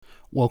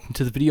Welcome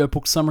to the video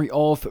book summary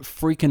of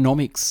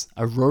Freakonomics,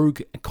 a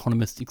rogue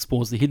economist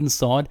explores the hidden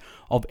side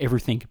of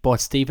everything by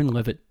Stephen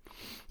Levitt.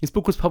 This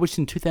book was published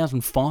in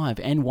 2005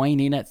 and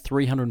weighing in at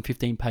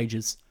 315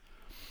 pages.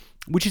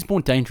 Which is more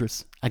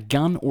dangerous, a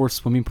gun or a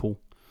swimming pool?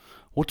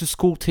 What do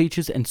school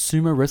teachers and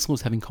sumo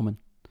wrestlers have in common?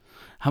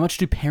 How much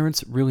do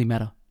parents really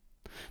matter?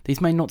 These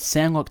may not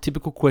sound like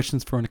typical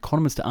questions for an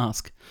economist to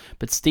ask,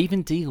 but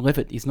Stephen D.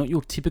 Levitt is not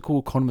your typical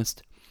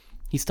economist.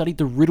 He studied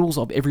the riddles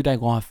of everyday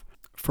life,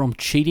 from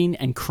cheating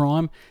and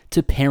crime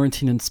to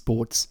parenting and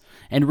sports,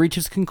 and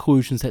reaches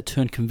conclusions that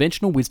turn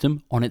conventional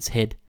wisdom on its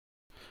head.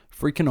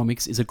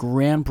 Freakonomics is a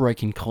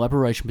groundbreaking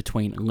collaboration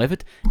between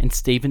Levitt and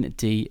Stephen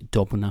D.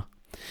 Dubner.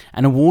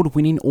 An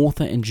award-winning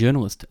author and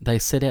journalist, they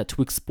set out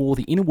to explore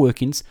the inner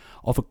workings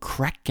of a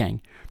crack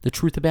gang, the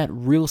truth about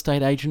real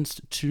estate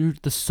agents to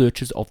the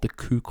searches of the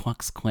Ku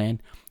Klux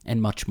Klan,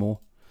 and much more.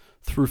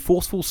 Through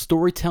forceful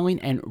storytelling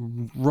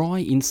and wry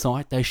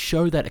insight, they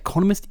show that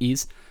economist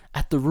is,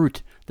 at the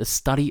root, the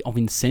study of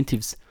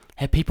incentives,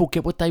 how people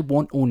get what they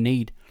want or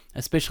need,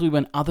 especially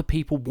when other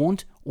people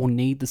want or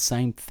need the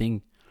same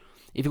thing.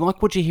 If you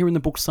like what you hear in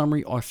the book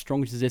summary, I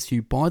strongly suggest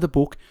you buy the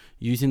book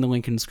using the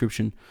link in the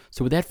description.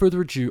 So without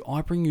further ado,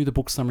 I bring you the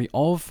book summary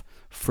of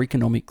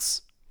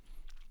Freakonomics.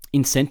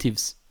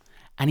 Incentives.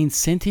 An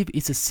incentive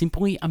is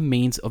simply a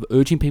means of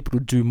urging people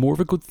to do more of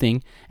a good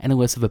thing and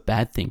less of a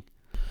bad thing.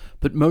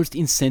 But most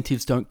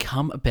incentives don't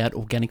come about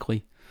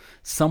organically.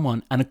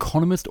 Someone, an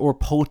economist or a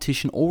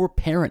politician or a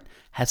parent,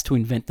 has to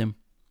invent them.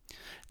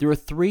 There are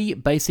three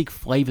basic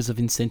flavors of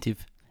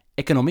incentive: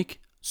 economic,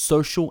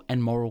 social,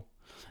 and moral.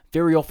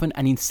 Very often,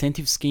 an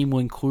incentive scheme will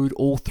include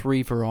all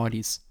three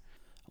varieties.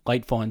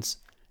 Late fines.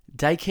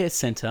 Daycare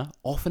centre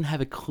often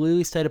have a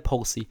clearly stated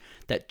policy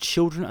that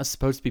children are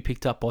supposed to be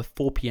picked up by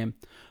 4 p.m,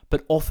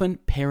 but often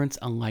parents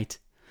are late.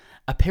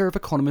 A pair of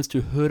economists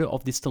who heard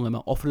of this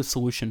dilemma offered a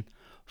solution: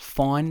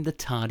 fine the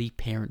tardy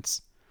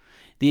parents.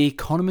 The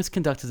Economist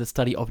conducted a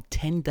study of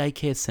 10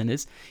 daycare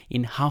centres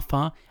in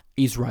Haifa,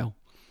 Israel.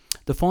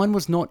 The fine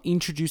was not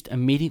introduced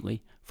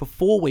immediately. For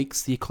 4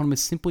 weeks, the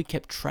Economist simply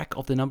kept track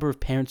of the number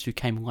of parents who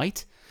came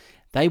late.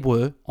 They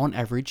were, on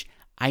average,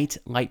 8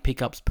 late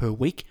pickups per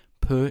week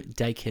per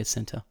daycare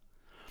centre.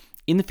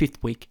 In the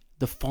 5th week,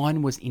 the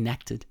fine was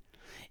enacted.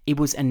 It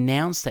was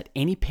announced that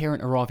any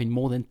parent arriving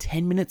more than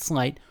 10 minutes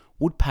late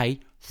would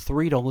pay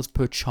 $3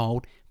 per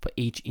child for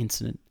each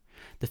incident.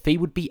 The fee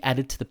would be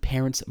added to the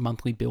parent's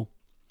monthly bill.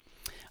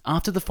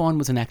 After the fine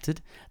was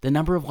enacted, the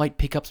number of late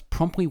pickups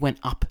promptly went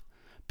up.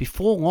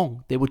 Before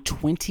long, there were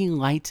 20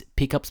 late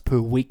pickups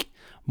per week,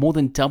 more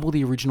than double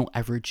the original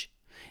average.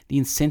 The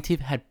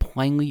incentive had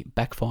plainly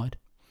backfired.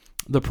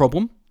 The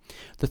problem?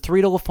 The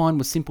 $3 fine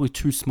was simply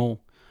too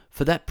small.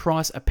 For that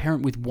price, a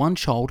parent with one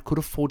child could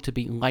afford to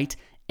be late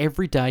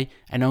every day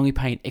and only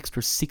pay an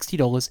extra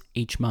 $60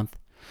 each month.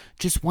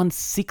 Just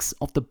 1/6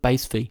 of the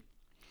base fee.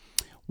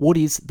 What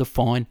is the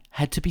fine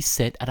had to be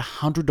set at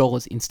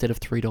 $100 instead of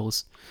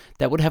 $3.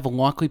 That would have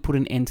likely put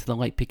an end to the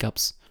late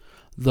pickups,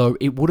 though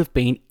it would have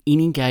been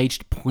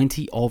engaged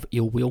plenty of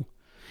ill will.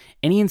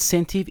 Any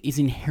incentive is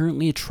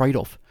inherently a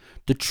trade-off.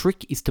 The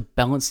trick is to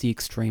balance the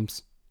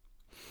extremes.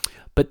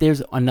 But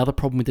there's another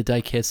problem with the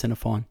daycare centre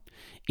fine.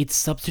 It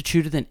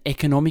substituted an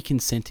economic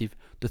incentive,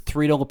 the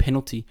 $3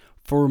 penalty,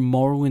 for a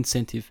moral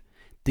incentive,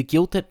 the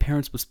guilt that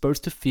parents were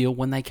supposed to feel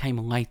when they came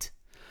late.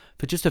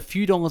 For just a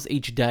few dollars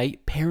each day,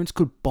 parents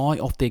could buy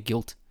off their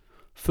guilt.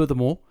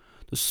 Furthermore,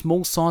 the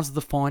small size of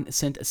the fine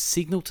sent a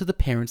signal to the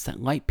parents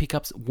that late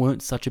pickups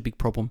weren't such a big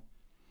problem.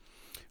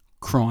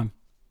 Crime.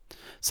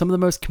 Some of the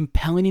most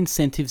compelling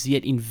incentives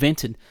yet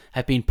invented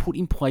have been put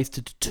in place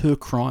to deter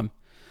crime.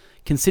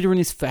 Considering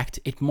this fact,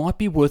 it might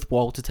be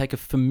worthwhile to take a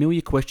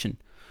familiar question: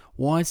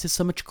 why is there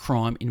so much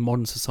crime in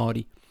modern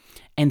society?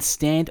 And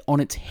stand on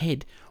its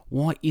head: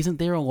 why isn't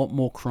there a lot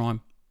more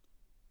crime?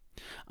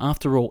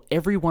 After all,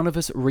 every one of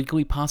us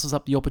regularly passes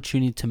up the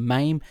opportunity to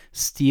maim,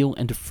 steal,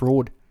 and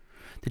defraud.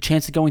 The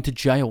chance of going to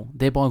jail,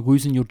 thereby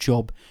losing your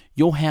job,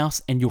 your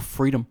house, and your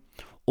freedom,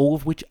 all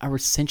of which are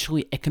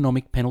essentially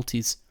economic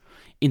penalties,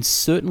 is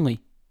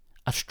certainly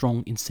a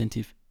strong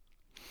incentive.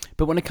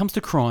 But when it comes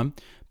to crime,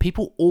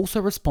 people also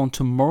respond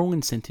to moral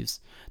incentives.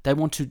 They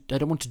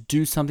don't want to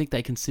do something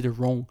they consider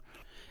wrong.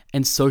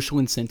 And social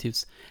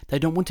incentives. They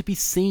don't want to be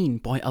seen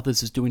by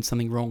others as doing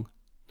something wrong.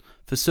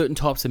 For certain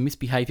types of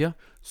misbehavior,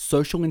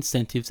 social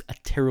incentives are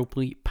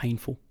terribly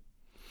painful.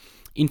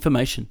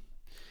 Information.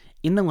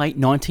 In the late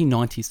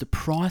 1990s, the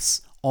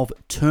price of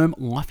term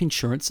life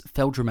insurance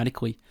fell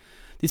dramatically.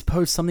 This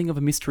posed something of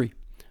a mystery,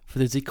 for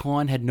the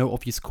decline had no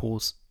obvious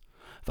cause.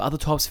 For other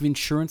types of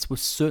insurance were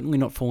certainly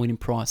not falling in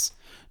price,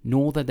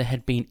 nor that there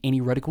had been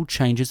any radical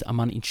changes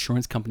among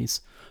insurance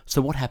companies.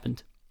 So what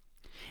happened?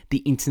 The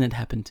internet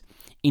happened.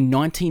 In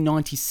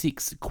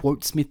 1996,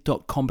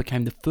 Quotesmith.com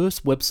became the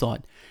first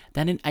website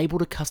that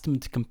enabled a customer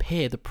to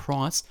compare the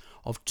price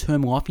of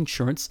term life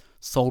insurance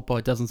sold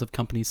by dozens of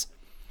companies.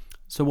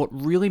 So what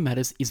really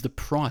matters is the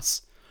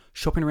price.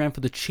 Shopping around for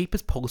the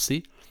cheapest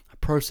policy, a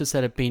process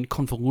that had been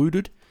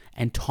convoluted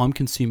and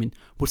time-consuming,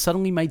 was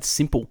suddenly made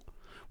simple.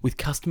 With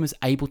customers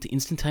able to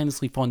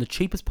instantaneously find the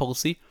cheapest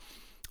policy,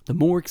 the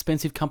more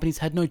expensive companies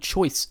had no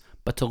choice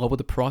but to lower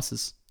the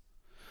prices.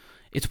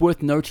 It's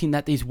worth noting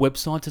that these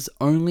websites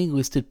only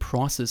listed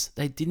prices.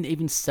 They didn't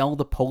even sell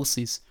the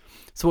policies.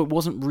 So it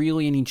wasn't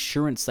really an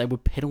insurance they were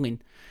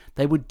peddling.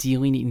 They were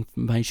dealing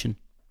information.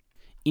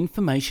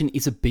 Information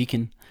is a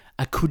beacon,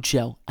 a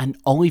cudgel, an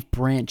olive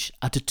branch,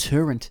 a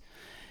deterrent,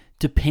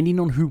 depending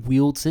on who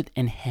wields it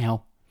and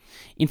how.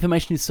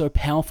 Information is so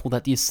powerful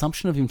that the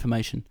assumption of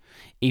information,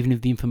 even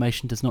if the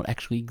information does not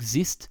actually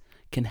exist,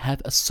 can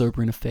have a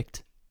sobering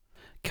effect.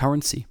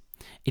 Currency.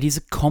 It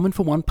is common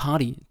for one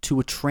party to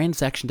a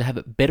transaction to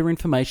have better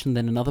information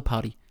than another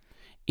party.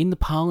 In the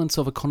parlance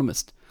of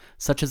economists,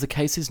 such as the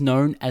case is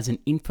known as an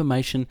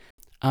information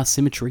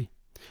asymmetry.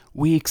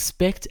 We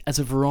expect as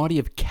a variety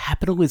of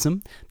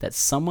capitalism that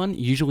someone,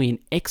 usually an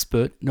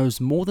expert,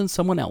 knows more than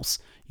someone else,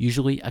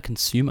 usually a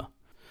consumer.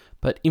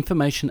 But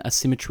information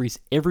asymmetries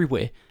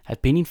everywhere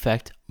have been in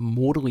fact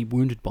mortally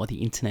wounded by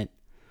the internet.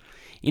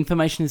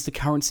 Information is the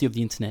currency of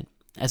the internet.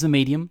 As a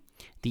medium,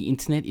 the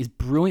internet is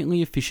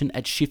brilliantly efficient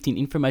at shifting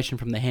information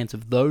from the hands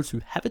of those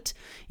who have it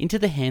into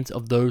the hands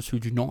of those who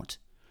do not.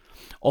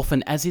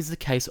 Often, as is the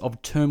case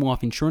of term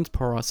life insurance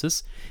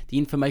prices, the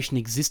information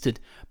existed,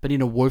 but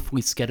in a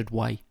woefully scattered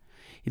way.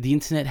 The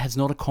internet has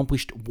not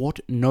accomplished what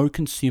no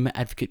consumer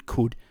advocate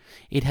could.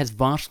 It has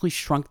vastly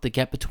shrunk the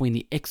gap between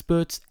the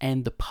experts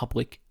and the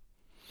public.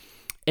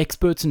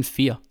 Experts and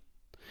fear.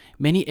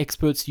 Many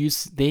experts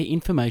use their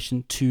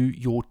information to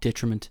your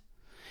detriment.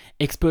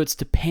 Experts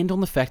depend on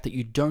the fact that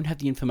you don't have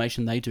the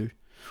information they do,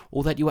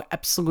 or that you are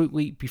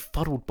absolutely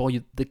befuddled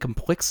by the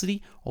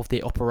complexity of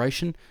their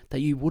operation that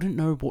you wouldn't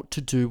know what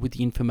to do with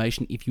the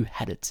information if you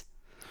had it,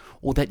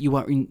 or that you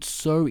are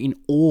so in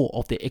awe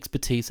of their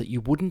expertise that you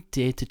wouldn't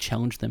dare to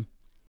challenge them.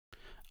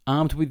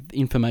 Armed with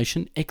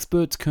information,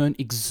 experts can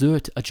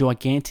exert a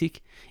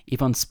gigantic,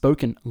 if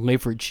unspoken,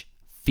 leverage: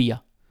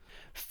 fear.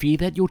 Fear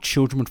that your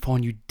children would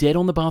find you dead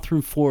on the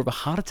bathroom floor of a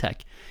heart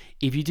attack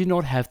if you did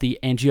not have the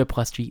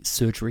angioplasty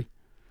surgery.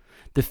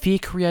 The fear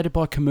created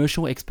by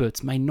commercial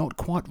experts may not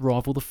quite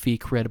rival the fear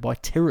created by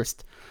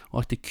terrorists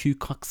like the Ku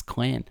Klux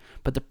Klan,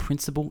 but the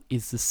principle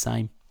is the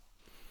same.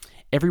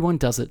 Everyone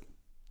does it.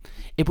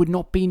 It would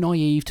not be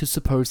naive to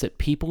suppose that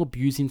people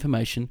abuse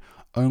information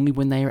only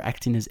when they are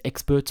acting as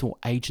experts or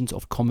agents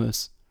of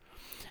commerce.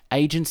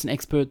 Agents and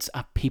experts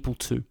are people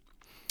too,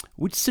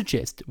 which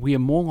suggests we are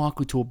more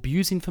likely to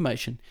abuse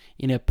information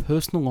in our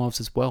personal lives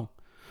as well,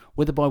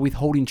 whether by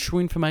withholding true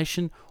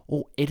information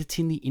or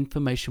editing the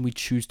information we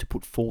choose to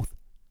put forth.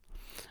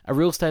 A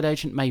real estate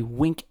agent may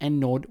wink and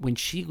nod when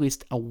she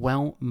lists a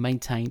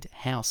well-maintained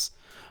house,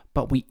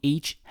 but we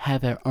each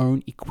have our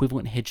own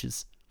equivalent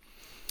hedges.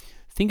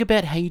 Think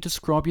about how you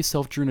describe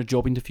yourself during a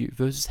job interview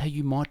versus how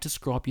you might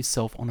describe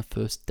yourself on a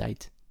first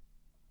date.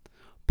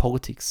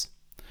 Politics.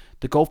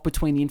 The gulf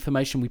between the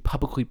information we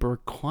publicly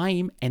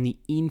proclaim and the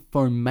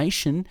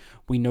information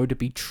we know to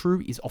be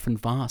true is often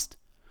vast.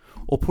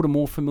 Or put a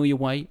more familiar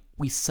way,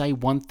 we say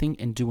one thing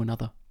and do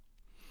another.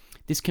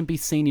 This can be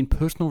seen in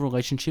personal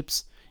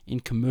relationships, in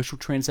commercial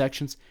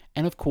transactions,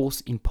 and of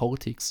course in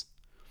politics.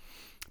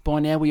 By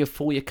now we are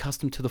fully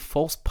accustomed to the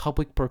false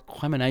public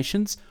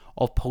proclamations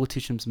of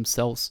politicians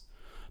themselves,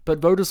 but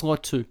voters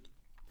like too.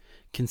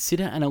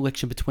 Consider an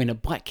election between a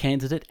black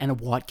candidate and a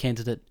white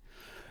candidate.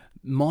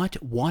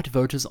 Might white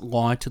voters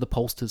lie to the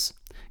pollsters,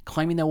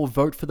 claiming they will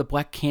vote for the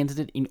black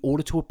candidate in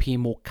order to appear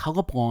more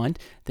colorblind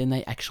than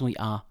they actually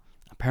are?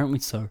 Apparently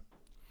so.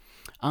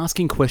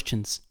 Asking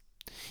questions.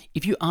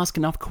 If you ask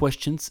enough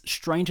questions,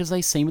 strange as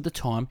they seem at the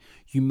time,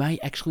 you may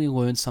actually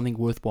learn something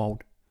worthwhile.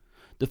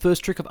 The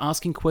first trick of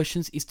asking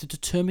questions is to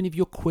determine if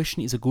your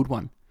question is a good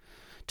one.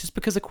 Just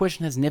because a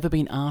question has never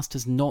been asked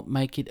does not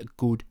make it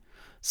good.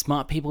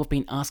 Smart people have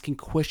been asking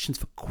questions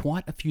for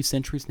quite a few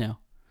centuries now.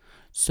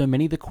 So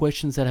many of the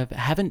questions that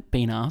haven't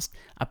been asked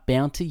are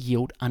bound to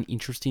yield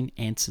uninteresting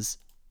answers.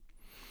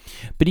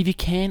 But if you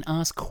can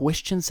ask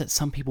questions that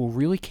some people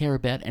really care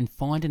about and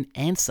find an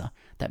answer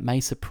that may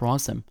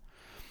surprise them,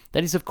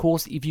 that is, of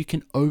course, if you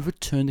can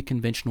overturn the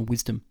conventional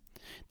wisdom,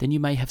 then you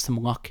may have some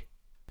luck.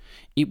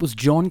 It was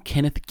John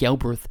Kenneth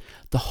Galbraith,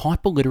 the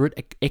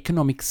hyperliterate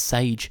economic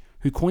sage,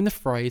 who coined the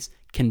phrase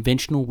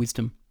conventional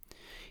wisdom.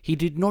 He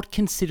did not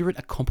consider it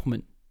a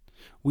compliment.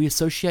 We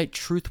associate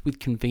truth with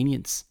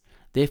convenience.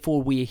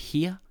 Therefore, we are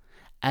here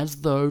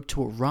as though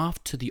to a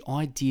raft to the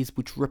ideas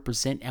which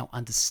represent our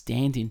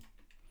understanding.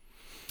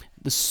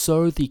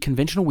 So the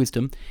conventional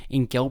wisdom,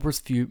 in Galbraith's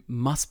view,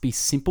 must be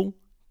simple,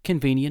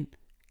 convenient,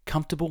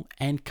 comfortable,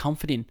 and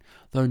comforting,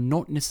 though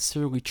not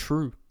necessarily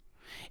true.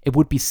 It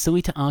would be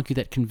silly to argue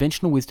that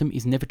conventional wisdom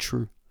is never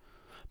true.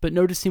 But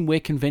noticing where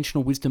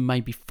conventional wisdom may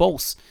be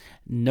false,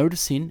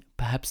 noticing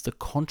perhaps the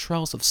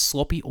contrails of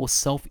sloppy or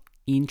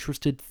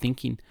self-interested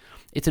thinking,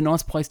 it's a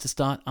nice place to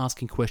start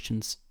asking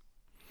questions.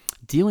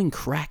 Dealing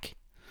crack.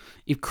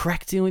 If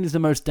crack dealing is the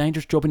most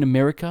dangerous job in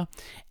America,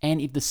 and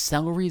if the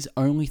salary is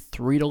only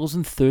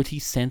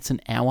 $3.30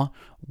 an hour,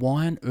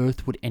 why on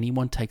earth would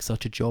anyone take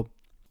such a job?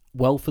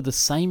 Well, for the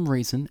same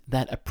reason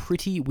that a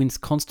pretty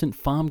Wisconsin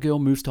farm girl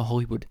moves to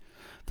Hollywood,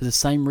 for the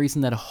same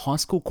reason that a high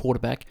school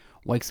quarterback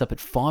wakes up at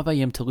 5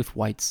 a.m. to lift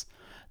weights.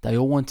 They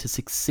all want to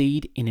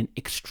succeed in an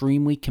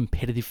extremely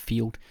competitive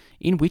field,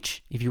 in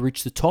which, if you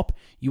reach the top,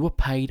 you are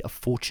paid a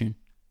fortune.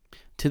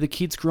 To the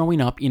kids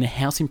growing up in a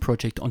housing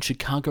project on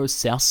Chicago's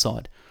South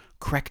Side,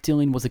 crack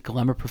dealing was a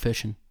glamour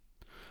profession.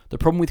 The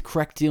problem with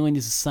crack dealing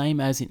is the same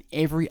as in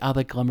every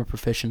other glamour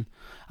profession.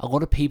 A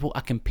lot of people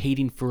are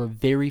competing for a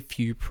very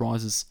few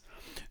prizes.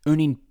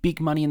 Earning big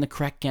money in the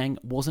crack gang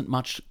wasn't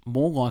much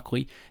more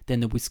likely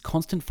than the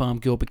Wisconsin farm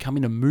girl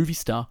becoming a movie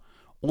star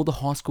or the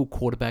high school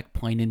quarterback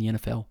playing in the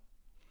NFL.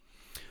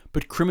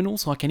 But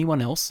criminals, like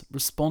anyone else,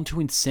 respond to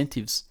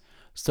incentives.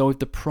 So if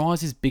the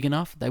prize is big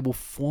enough, they will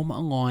form a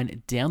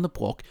line down the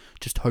block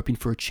just hoping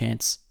for a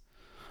chance.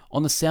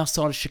 On the south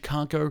side of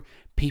Chicago,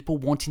 people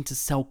wanting to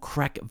sell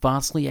crack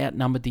vastly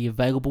outnumbered the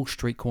available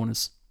street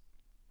corners.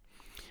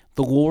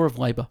 The law of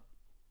labour.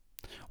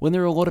 When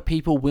there are a lot of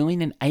people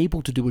willing and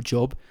able to do a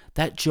job,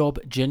 that job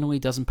generally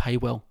doesn't pay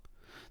well.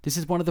 This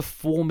is one of the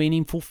 4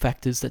 meaningful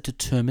factors that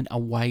determine a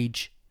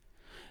wage.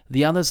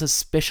 The others are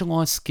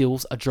specialised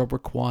skills a job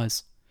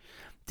requires,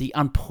 the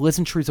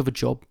unpleasantries of a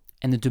job,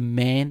 and the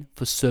demand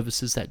for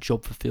services that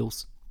job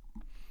fulfills.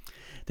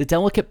 The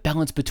delicate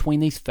balance between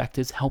these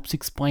factors helps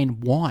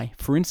explain why,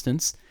 for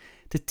instance,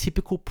 the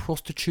typical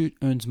prostitute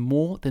earns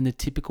more than the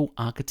typical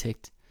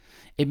architect.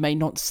 It may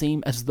not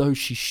seem as though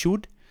she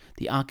should.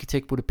 The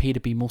architect would appear to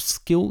be more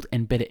skilled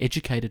and better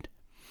educated.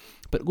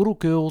 But little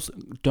girls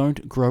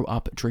don't grow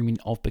up dreaming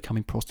of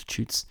becoming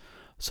prostitutes,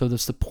 so the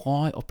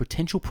supply of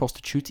potential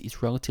prostitutes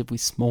is relatively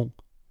small.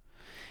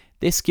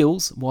 Their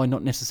skills, while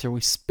not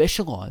necessarily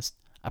specialised,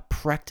 are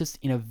practiced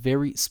in a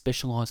very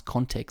specialised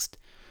context.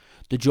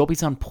 The job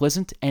is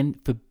unpleasant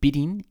and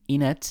forbidding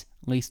in at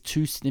least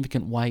 2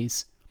 significant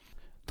ways: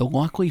 the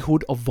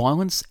likelihood of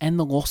violence and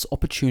the lost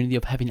opportunity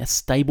of having a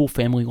stable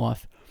family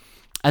life.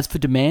 As for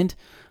demand,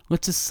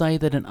 let's just say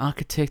that an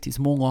architect is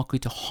more likely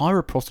to hire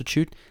a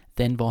prostitute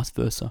than vice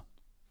versa.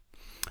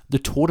 The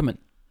tournament.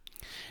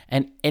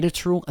 An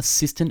editorial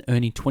assistant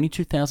earning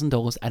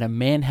 $22,000 at a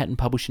Manhattan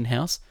publishing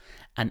house,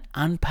 an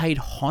unpaid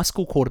high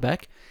school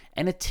quarterback,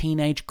 and a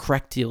teenage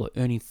crack dealer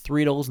earning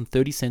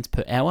 $3.30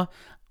 per hour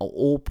are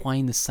all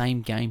playing the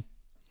same game.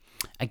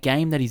 A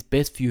game that is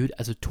best viewed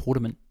as a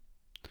tournament.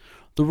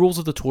 The rules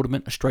of the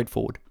tournament are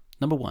straightforward.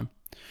 Number 1,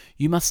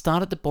 you must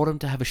start at the bottom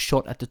to have a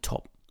shot at the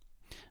top.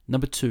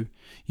 Number 2,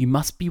 you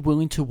must be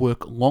willing to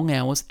work long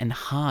hours and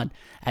hard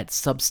at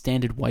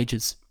substandard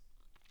wages.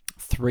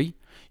 3,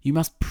 you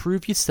must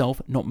prove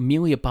yourself not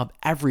merely above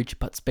average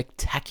but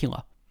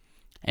spectacular.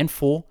 And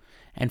 4,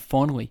 and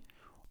finally,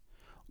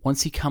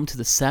 once you come to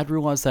the sad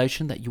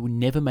realization that you will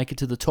never make it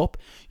to the top,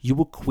 you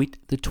will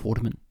quit the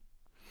tournament.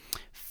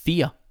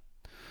 Fear.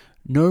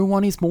 No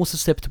one is more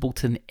susceptible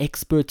to an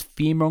expert's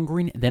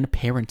fear-mongering than a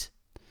parent.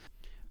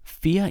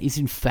 Fear is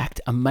in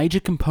fact a major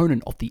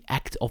component of the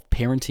act of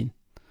parenting.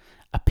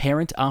 A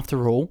parent,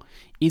 after all,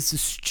 is the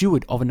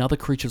steward of another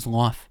creature's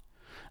life.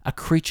 A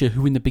creature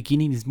who in the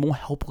beginning is more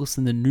helpless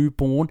than the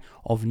newborn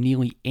of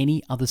nearly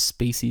any other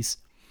species.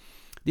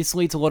 This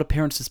leads a lot of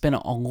parents to spend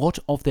a lot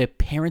of their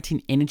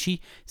parenting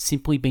energy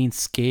simply being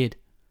scared.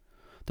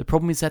 The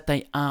problem is that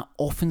they are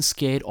often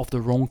scared of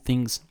the wrong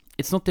things.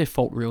 It's not their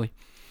fault really.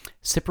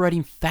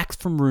 Separating facts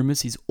from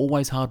rumors is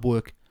always hard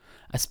work,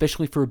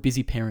 especially for a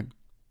busy parent.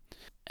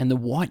 And the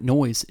white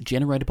noise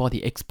generated by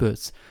the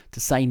experts, to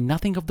say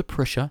nothing of the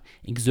pressure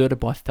exerted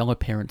by fellow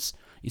parents,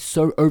 is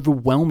so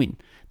overwhelming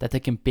that they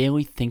can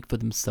barely think for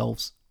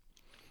themselves.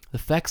 The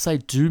facts they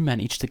do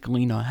manage to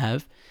glean or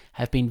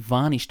have been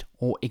varnished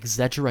or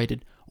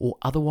exaggerated or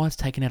otherwise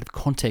taken out of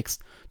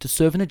context to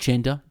serve an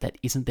agenda that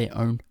isn't their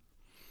own.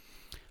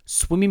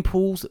 Swimming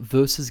pools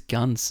versus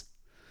guns.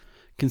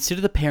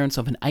 Consider the parents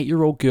of an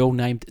 8-year-old girl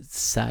named,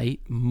 say,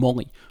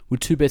 Molly,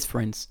 with 2 best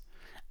friends,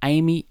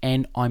 Amy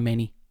and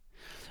Imani.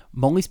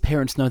 Molly's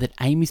parents know that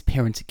Amy's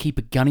parents keep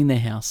a gun in their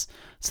house,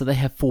 so they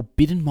have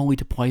forbidden Molly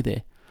to play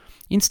there.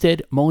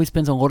 Instead, Molly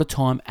spends a lot of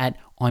time at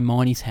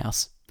Imani's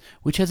house,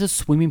 which has a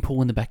swimming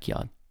pool in the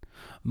backyard.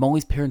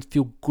 Molly's parents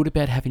feel good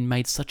about having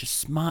made such a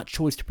smart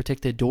choice to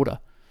protect their daughter,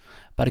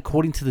 but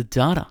according to the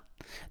data,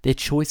 their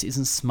choice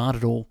isn't smart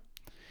at all.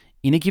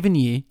 In a given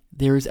year,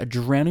 there is a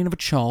drowning of a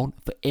child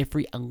for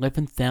every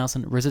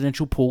 11,000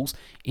 residential pools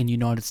in the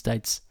United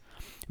States.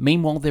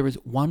 Meanwhile, there is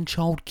 1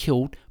 child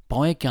killed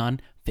by a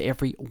gun for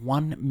every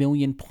 1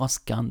 million plus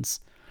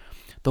guns.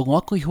 The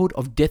likelihood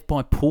of death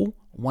by pool,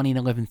 1 in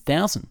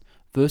 11,000,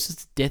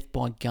 versus death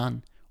by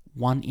gun,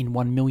 1 in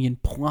 1 million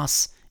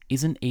plus,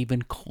 isn't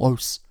even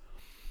close.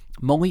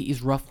 Molly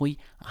is roughly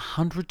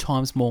 100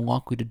 times more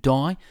likely to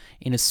die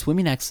in a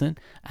swimming accident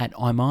at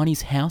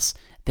Imani's house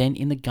than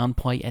in the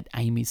gunplay at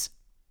Amy's.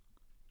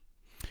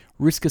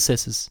 Risk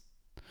assessors.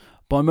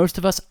 By most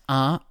of us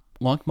are,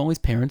 like Molly's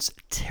parents,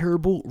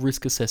 terrible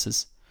risk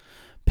assessors.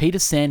 Peter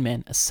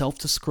Sandman, a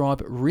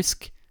self-described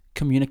risk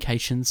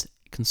communications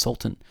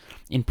consultant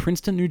in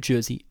Princeton, New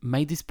Jersey,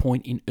 made this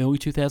point in early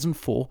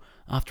 2004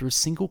 after a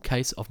single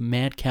case of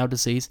mad cow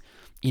disease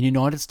in the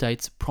United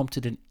States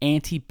prompted an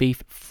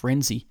anti-beef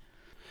frenzy.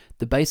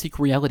 The basic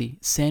reality,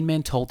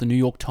 Sandman told the New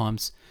York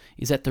Times,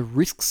 is that the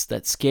risks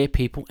that scare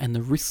people and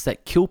the risks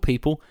that kill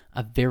people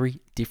are very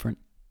different.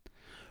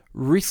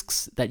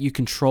 Risks that you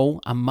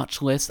control are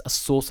much less a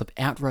source of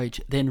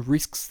outrage than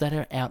risks that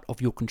are out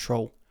of your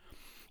control.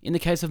 In the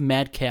case of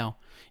mad cow,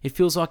 it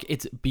feels like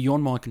it's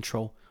beyond my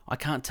control. I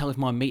can't tell if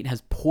my meat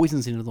has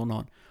poisons in it or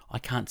not. I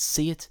can't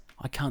see it.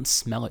 I can't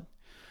smell it.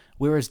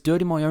 Whereas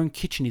dirt in my own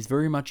kitchen is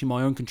very much in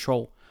my own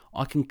control.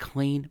 I can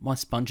clean my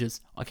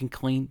sponges. I can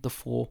clean the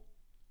floor.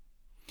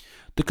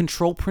 The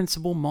control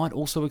principle might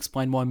also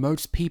explain why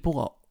most people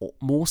are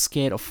more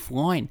scared of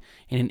flying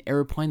in an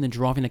aeroplane than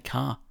driving a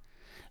car.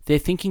 Their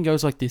thinking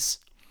goes like this: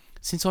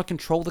 since I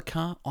control the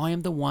car, I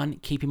am the one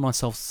keeping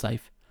myself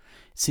safe.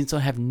 Since I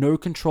have no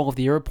control of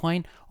the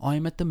aeroplane, I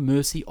am at the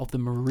mercy of the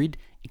myriad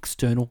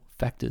external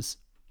factors.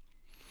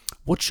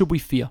 What should we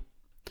fear?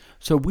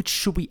 So which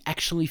should we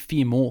actually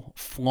fear more,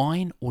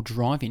 flying or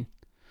driving?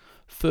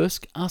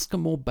 First, ask a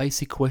more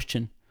basic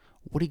question.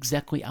 What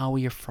exactly are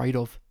we afraid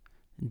of?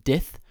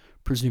 Death,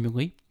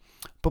 presumably,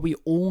 but we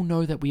all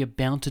know that we are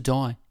bound to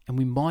die, and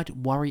we might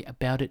worry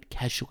about it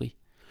casually.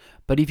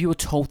 But if you are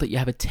told that you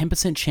have a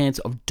 10% chance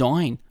of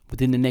dying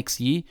within the next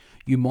year,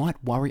 you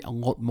might worry a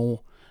lot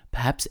more,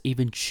 perhaps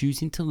even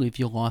choosing to live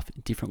your life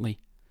differently.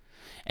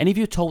 And if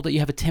you're told that you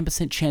have a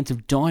 10% chance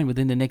of dying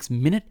within the next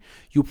minute,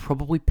 you'll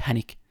probably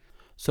panic.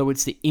 So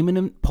it's the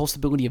imminent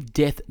possibility of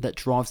death that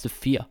drives the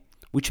fear,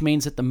 which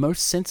means that the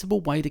most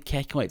sensible way to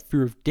calculate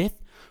fear of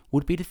death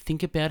would be to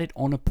think about it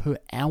on a per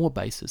hour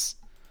basis.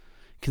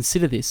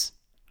 Consider this.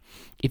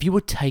 If you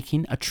were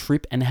taking a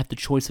trip and have the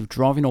choice of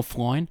driving or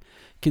flying,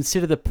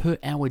 consider the per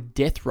hour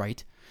death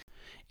rate.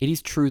 It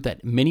is true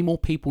that many more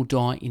people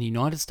die in the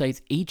United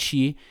States each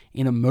year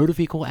in a motor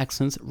vehicle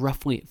accidents,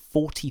 roughly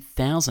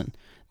 40,000,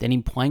 than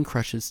in plane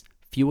crashes,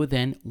 fewer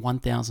than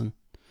 1,000.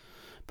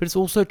 But it's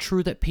also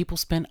true that people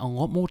spend a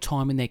lot more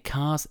time in their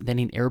cars than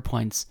in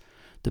airplanes.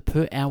 The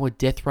per hour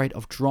death rate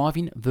of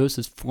driving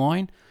versus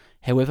flying,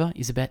 however,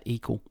 is about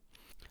equal.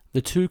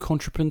 The two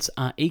contributors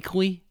are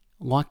equally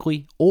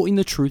likely, or in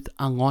the truth,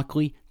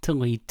 unlikely to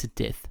lead to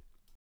death.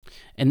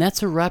 And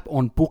that's a wrap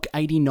on Book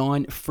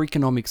 89,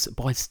 Freakonomics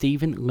by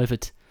Stephen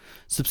Levitt.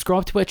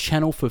 Subscribe to our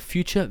channel for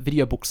future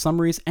video book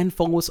summaries and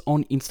follow us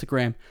on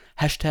Instagram,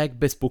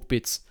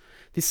 #BestBookBits.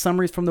 This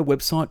summary is from the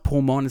website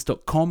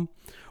paulminers.com.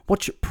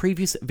 Watch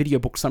previous video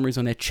book summaries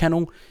on our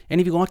channel, and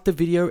if you like the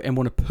video and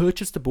want to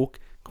purchase the book,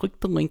 click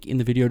the link in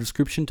the video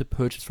description to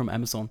purchase from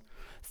Amazon.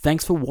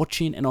 Thanks for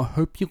watching, and I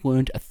hope you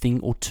learned a thing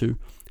or two.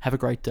 Have a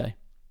great day.